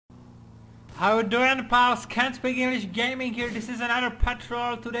How you doing, pals? CantSpeakEnglishGaming here. This is another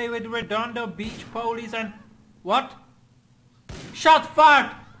patrol today with Redondo, Beach Police and... What? Shot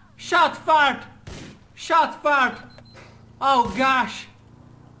fired! Shot fired! Shot fired! Oh gosh!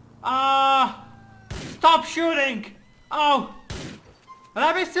 Stop shooting! Oh!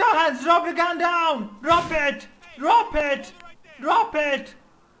 Let me see your hands! Drop the gun down! Drop it! Drop it! Drop it!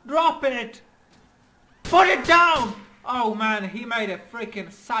 Drop it! Put it down! Oh man, he made a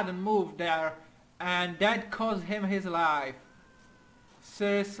freaking sudden move there and that cost him his life.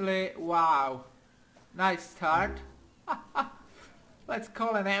 Seriously, wow. Nice start. Let's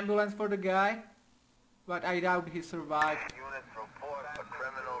call an ambulance for the guy. But I doubt he survived.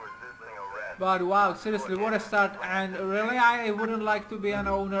 But wow, seriously, what a start. And really, I wouldn't like to be an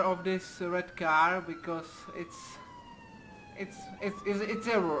owner of this red car because it's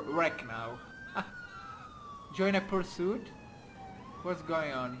a wreck now. Join a pursuit? What's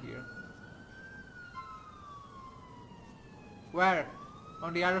going on here? Where?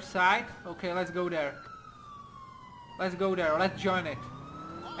 On the other side? Okay, let's go there. Let's go there, let's join it.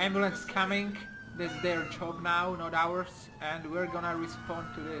 Ambulance coming. That's their job now, not ours. And we're gonna respond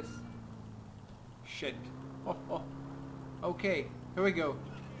to this. Shit. Oh. Okay, here we go.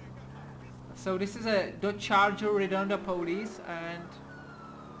 So this is a Dodge Charger Redondo police and...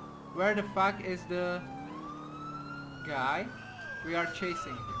 Where the fuck is the... guy? We are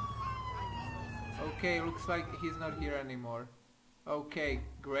chasing him. Okay, looks like he's not here anymore. Okay,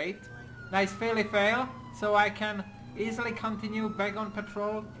 great. Nice fail. So I can easily continue back on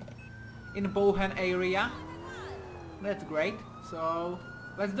patrol in Bohan area. That's great. So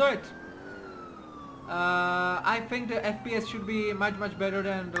let's do it. I think the FPS should be much better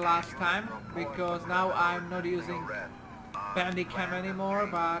than the last time because now I'm not using Bandicam anymore,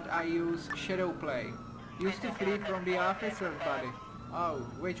 but I use Shadow Play. Used to flee from the officer, buddy. Oh,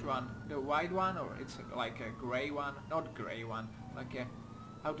 which one? The white one, or it's like a grey one? Not grey one, like a...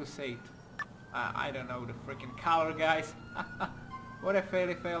 how to say it? I don't know the freaking color, guys. What a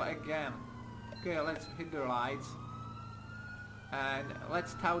fail again. Okay, let's hit the lights. And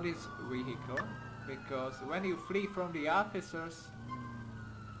let's tow this vehicle, because when you flee from the officers,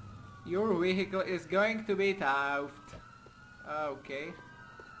 your vehicle is going to be towed. Okay.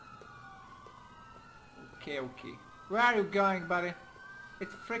 Okay. Where are you going, buddy?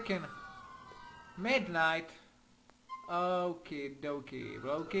 It's freaking midnight. Okie dokie.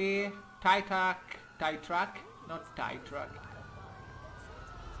 Blokey. Tie truck. Not tie truck.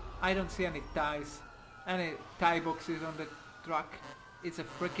 I don't see any ties. Any tie boxes on the truck. It's a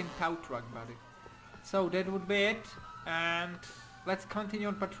freaking tow truck, buddy. So that would be it. And let's continue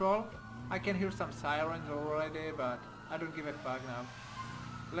on patrol. I can hear some sirens already, but I don't give a fuck now.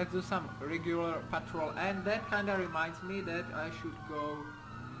 Let's do some regular patrol, and that kinda reminds me that I should go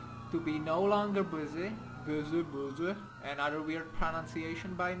to be no longer busy, another weird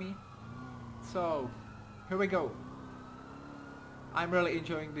pronunciation by me. So, here we go. I'm really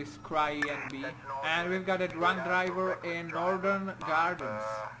enjoying this cry ENB, and we've got a drunk driver in Northern Gardens.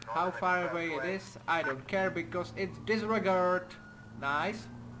 How far away it is, I don't care because it's disregard. Nice.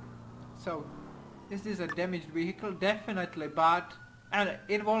 So, is this a damaged vehicle? Definitely, but... and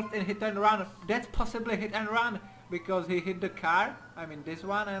involved in hit and run. That's possibly hit and run because he hit the car, I mean this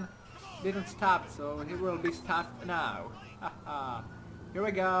one, and didn't stop, so he will be stopped now. Here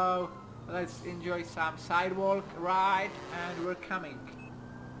we go. Let's enjoy some sidewalk ride, and we're coming.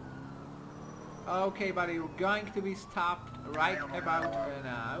 Okay, buddy, you're going to be stopped right about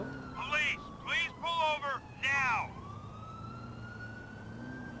now. Police, please pull over now.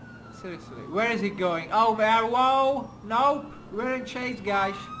 Seriously, where is he going? Oh, there, whoa! Nope! We're in chase,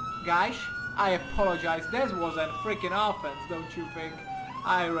 guys. Guys, I apologize. That was a freaking offense, don't you think?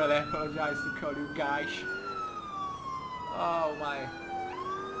 I really apologize to call you guys. Oh my.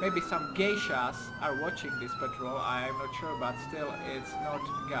 Maybe some geishas are watching this patrol, I'm not sure, but still, it's not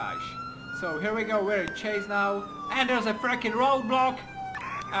guys. So here we go, we're in chase now, and there's a freaking roadblock!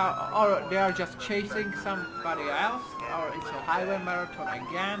 Or they are just chasing somebody else, or it's a highway marathon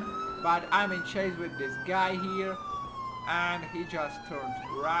again. But I'm in chase with this guy here, and he just turned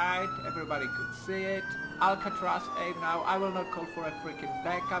right, everybody could see it. Alcatraz aim now. I will not call for a freaking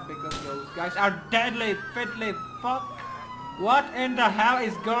backup because those guys are deadly, fitly fuck. What in the hell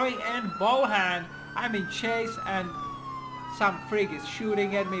is going in Bohan? I'm in chase and some freak is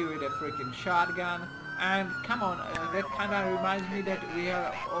shooting at me with a freaking shotgun. And come on, that kinda reminds me that we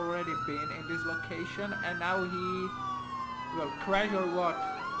have already been in this location and now he will crash or what?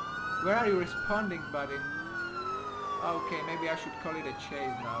 Where are you responding, buddy? Okay, maybe I should call it a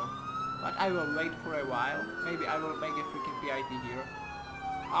chase now. But I will wait for a while. Maybe I will make a freaking PIT here.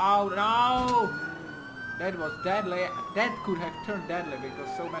 Oh no! That was deadly. That could have turned deadly because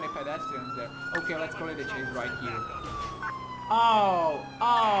so many pedestrians there. Okay, let's call it a chase right here. Oh!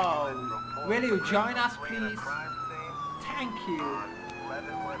 Oh! Will you join us, please? Thank you.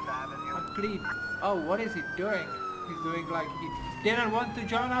 And please. Oh, what is he doing? He's doing like he didn't want to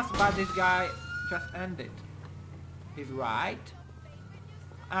join us, but this guy just ended. He's right.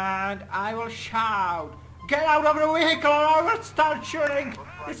 And I will shout, "Get out of the vehicle or I will start shooting!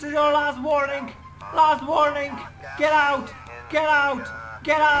 This is your last warning! Last warning! Get out! Get out!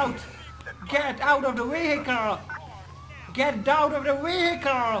 Get out! Get out of the vehicle! Get out of the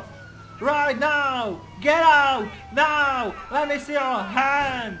vehicle! Right now! Get out! Now! Let me see your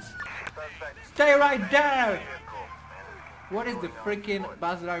hands! Stay right there! What is the freaking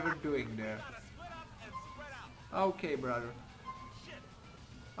bus driver doing there? Okay, brother.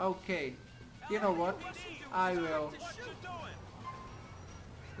 Okay. You know what? I will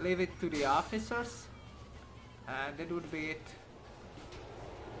leave it to the officers. And that would be it.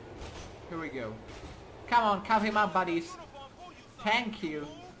 Here we go. Come on, cuff him up, buddies. Thank you.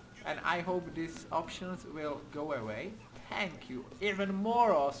 And I hope these options will go away. Thank you. Even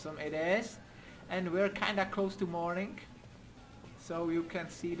more awesome it is. And we're kinda close to morning. So you can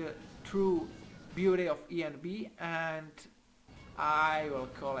see the true beauty of ENB. And I will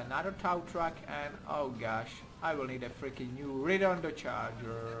call another tow truck. And oh gosh, I will need a freaking new Redondo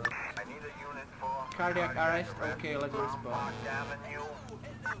charger. I need a unit for Cardiac arrest? Okay, let's respond.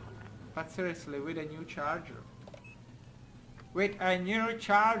 But seriously, with a new charger. With a new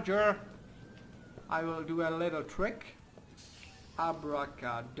charger, I will do a little trick.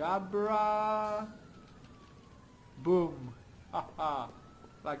 Abracadabra. Boom. Haha.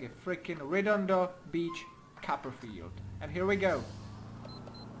 Like a freaking Redondo Beach Copperfield. And here we go.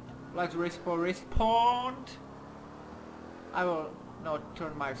 Let's respond. I will not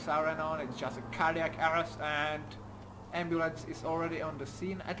turn my siren on, it's just a cardiac arrest and ambulance is already on the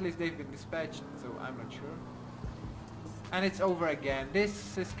scene. At least they've been dispatched, so I'm not sure. And it's over again.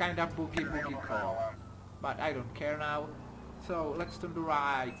 This is kind of boogie call. But I don't care now. So let's turn the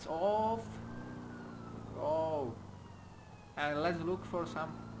lights off. Oh. And let's look for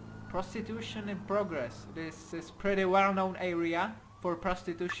some prostitution in progress. This is pretty well known area for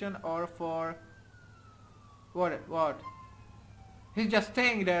prostitution or for... What? He's just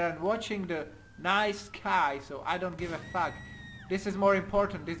staying there and watching the nice sky, so I don't give a fuck. This is more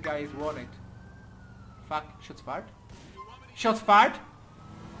important, this guy is wanted. Fuck, shots fired? Shots fired?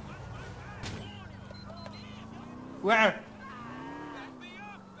 Where?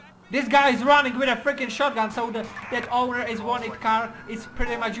 This guy is running with a freaking shotgun, so that owner is wanted car is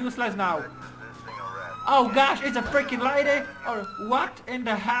pretty much useless now. Oh gosh, it's a freaking lady! Or what in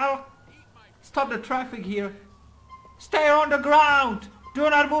the hell? Stop the traffic here. Stay on the ground! Do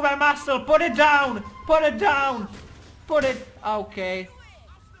not move a muscle! Put it down! Put it down! Put it... Okay.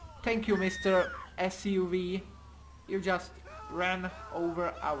 Thank you, Mr. SUV. You just ran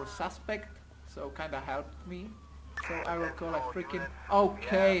over our suspect, so kinda helped me. So I will call a freaking...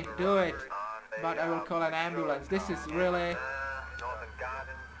 Okay, do it. But I will call an ambulance. This is really...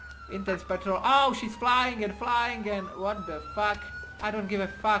 intense patrol. Oh, she's flying and what the fuck? I don't give a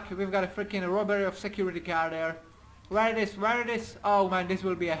fuck. We've got a freaking robbery of security car there. Where it is? Where it is? Oh man, this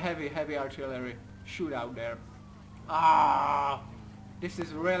will be a heavy artillery shootout there. Ah, this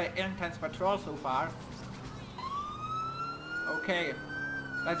is really intense patrol so far. Okay,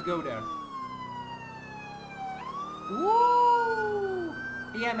 let's go there. Woo!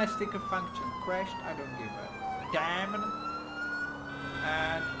 EMS sticker function crashed. I don't give a damn.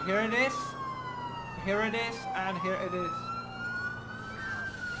 And here it is. Here it is. And here it is.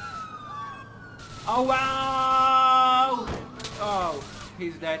 Oh wow! Oh,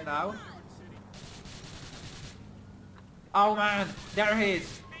 he's dead now. Oh man, there he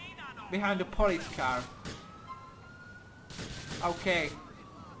is. Behind the police car. Okay.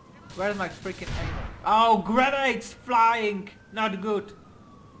 Where's my freaking ammo? Oh, grenades flying! Not good.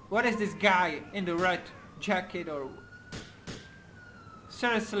 What is this guy in the red jacket or...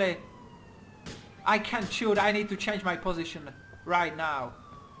 Seriously. I can't shoot, I need to change my position right now.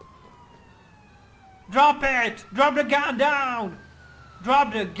 Drop it! Drop the gun down!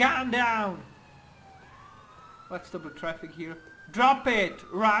 Drop the gun down! Let's stop the traffic here. Drop it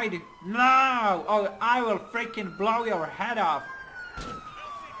right now! Oh, I will freaking blow your head off!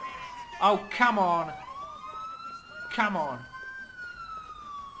 Oh, come on! Come on!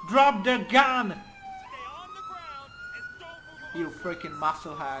 Drop the gun! You freaking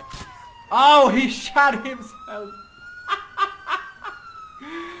musclehead! Oh, he shot himself!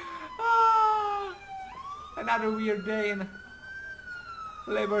 Another weird day in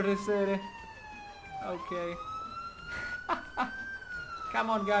Liberty City. Okay. Come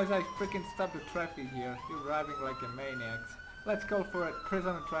on guys, I freaking stopped the traffic here. You're driving like a maniac. Let's call for a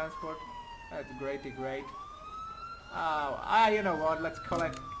prisoner transport. That's great. Oh, you know what, let's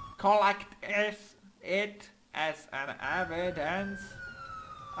collect it as an evidence.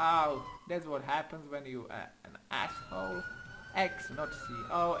 Oh, that's what happens when you an asshole. X, not C.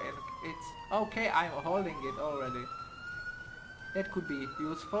 Oh, and it's okay, I'm holding it already. That could be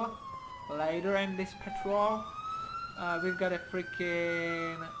useful later in this patrol. We've got a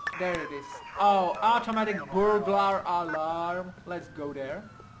freaking... There it is. Oh, automatic burglar alarm. Let's go there.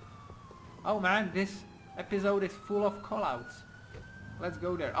 Oh man, this episode is full of callouts. Let's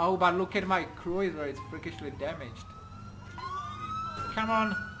go there. Oh, but look at my cruiser, it's freakishly damaged. Come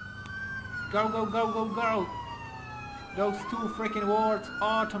on. Go, go, go, go, go. Those two freaking words,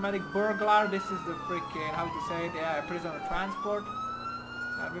 automatic burglar. This is the freaking, how to say it, yeah, prisoner transport.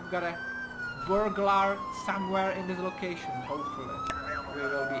 We've got a burglar somewhere in this location, hopefully. We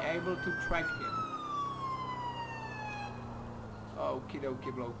will be able to track him. Okie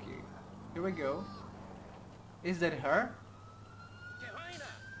dokie blokey. Here we go. Is that her?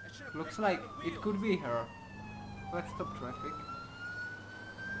 Looks like it could be her. Let's stop traffic.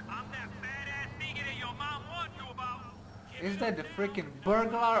 I'm that badass bigot that your mom warned you about. Is that the freaking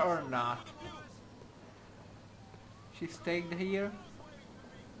burglar or not? She stayed here?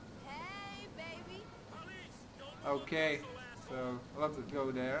 Okay, so let's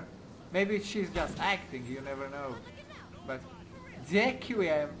go there. Maybe she's just acting, you never know. But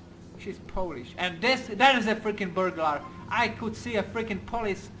JQM, she's Polish. And that is a freaking burglar. I could see a freaking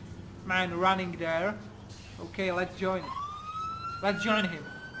policeman running there. Okay, let's join. Let's join him.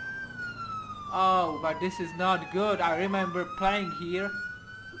 Oh, but this is not good. I remember playing here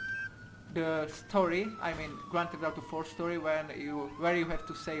the story, I mean Grand Theft Auto 4 story, where you have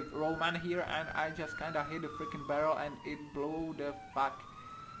to save Roman here, and I just kinda hit the freaking barrel and it blew the fuck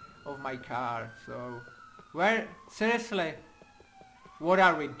of my car. So seriously, what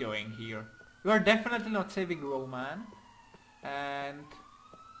are we doing here? We are definitely not saving Roman. And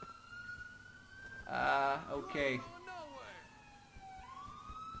okay,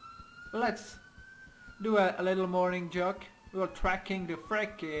 let's do a little morning jog. We are tracking the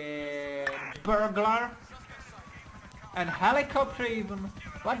frickin' burglar and helicopter even.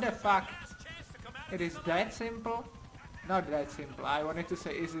 What the fuck? It is that simple? Not that simple. I wanted to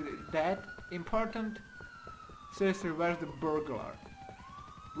say, is it that important? Seriously, where's the burglar?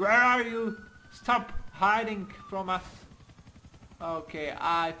 Where are you? Stop hiding from us. Okay,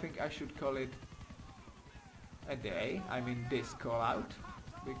 I think I should call it a day. I mean this call out.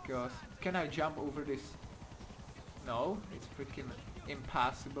 Because can I jump over this? No, it's freaking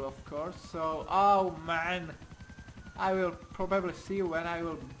impossible, of course. So, oh man, I will probably see you when I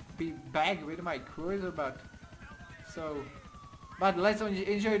will be back with my cruiser, but let's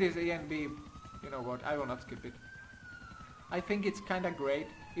enjoy this ENB. You know what, I will not skip it. I think it's kinda great,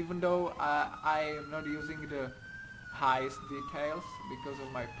 even though I am not using the highest details because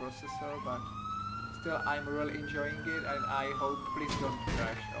of my processor, but still I'm really enjoying it, and I hope, please don't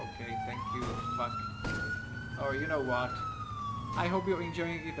crash. Okay, thank you, fuck. Or you know what, I hope you're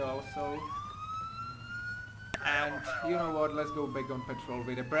enjoying it also. And you know what, let's go back on patrol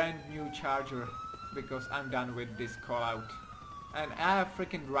with a brand new charger, because I'm done with this call out. And I have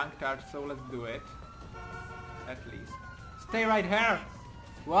freaking drunk tart, so let's do it. At least. Stay right here!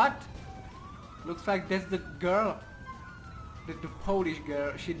 What? Looks like that's the girl. The Polish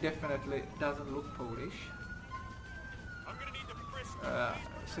girl. She definitely doesn't look Polish.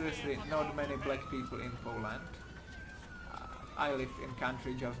 Seriously, not many black people in Poland. I live in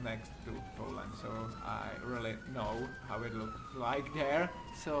country just next to Poland, so I really know how it looks like there.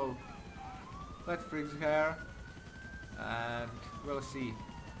 So let's freeze her and we'll see.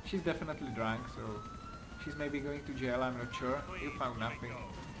 She's definitely drunk, so she's maybe going to jail, I'm not sure. You found nothing.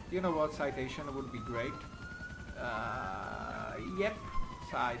 You know what, citation would be great. Yep,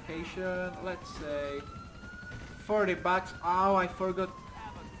 citation, let's say 40 bucks. Oh, I forgot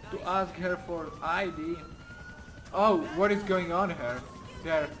to ask her for ID. Oh, what is going on here?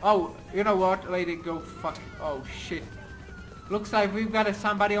 There. Oh, you know what, lady, go fuck. Oh shit. Looks like we've got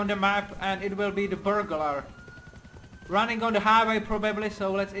somebody on the map, and it will be the burglar. Running on the highway probably,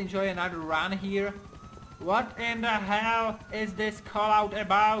 so let's enjoy another run here. What in the hell is this call out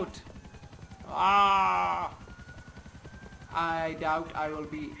about? Ah, I doubt I will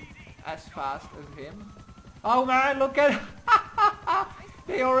be as fast as him. Oh man, look at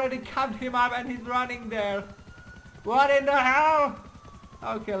they already capped him up and he's running there. What in the hell?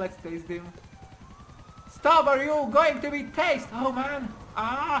 Okay, let's taste him. Stop, are you going to be tased? Oh man,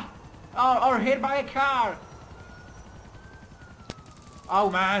 Ah! Or hit by a car! Oh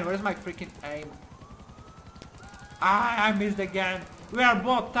man, where's my freaking aim? Ah, I missed again. We are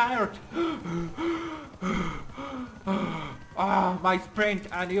both tired. Ah, my sprint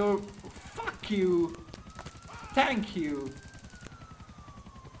and your... Fuck you. Thank you.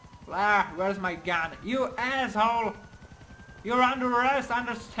 Ah, where's my gun? You asshole. You're under arrest,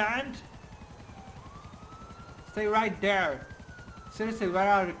 understand? Stay right there. Seriously, where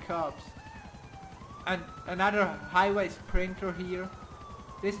are the cops? And another highway sprinter here.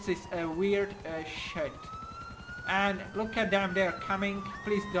 This is a weird shit. And look at them, they're coming.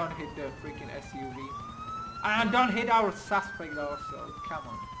 Please don't hit the freaking SUV. And don't hit our suspect also, come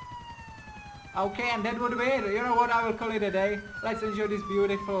on. Okay, and that would be it. You know what, I will call it a day. Let's enjoy this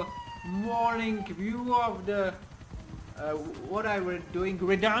beautiful morning view of the... what I was doing,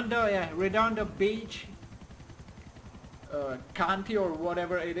 Redondo, yeah, Redondo Beach. County or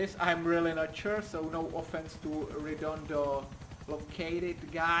whatever it is, I'm really not sure, so no offense to Redondo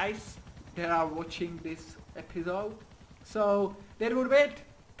located guys that are watching this episode. So that would be it.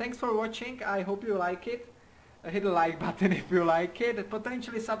 Thanks for watching, I hope you like it. Hit the like button if you like it,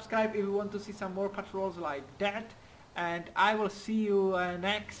 potentially subscribe if you want to see some more patrols like that, and I will see you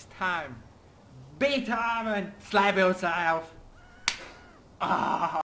next time. Beat time and slap yourself. Ah.